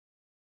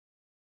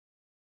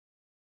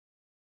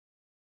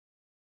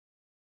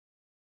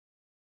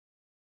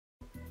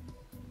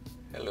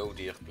Hello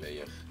dear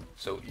player.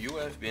 So you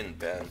have been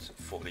banned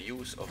for the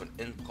use of an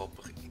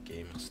improper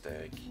gamer's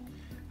tag.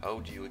 How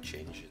do you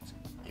change it?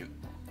 You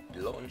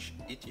launch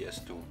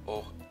ETS2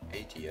 or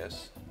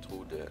ATS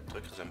through the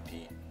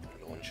TruckersMP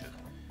launcher.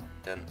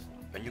 Then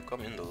when you come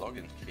in the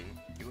login screen,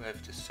 you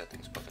have this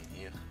settings button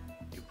here.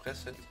 You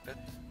press it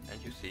and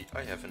you see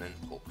I have an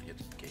inappropriate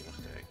gamer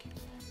tag,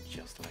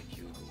 just like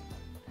you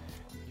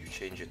do. You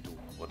change it to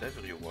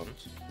whatever you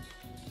want,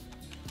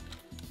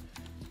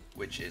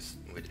 which is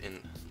within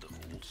the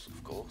rules,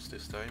 of course,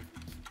 this time,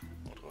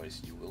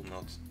 otherwise you will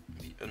not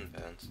be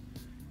unbanned.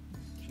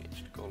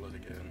 Change the color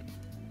again.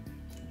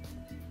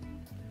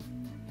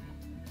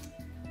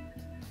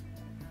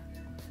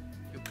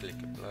 You click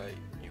apply,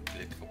 you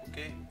click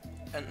OK,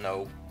 and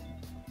now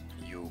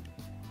you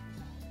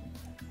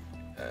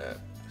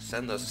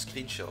send us a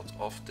screenshot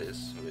of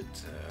this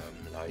with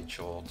light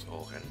shot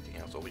or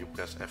anything else, or you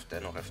press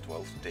F10 or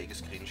F12 to take a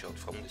screenshot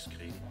from the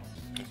screen,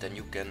 and then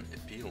you can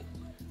appeal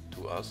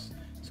to us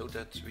so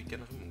that we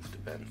can remove the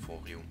ban for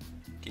you.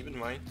 Keep in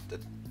mind that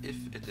if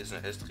it is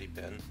a history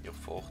ban, your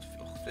 4th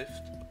or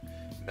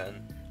 5th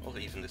ban, or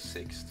even the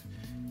 6th,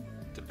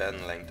 the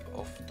ban length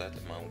of that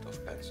amount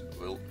of bans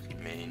will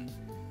remain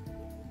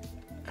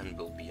and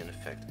will be in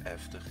effect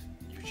after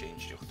you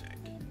change your tag.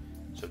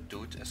 So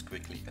do it as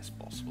quickly as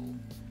possible.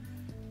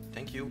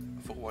 Thank you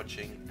for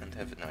watching and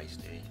have a nice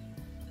day.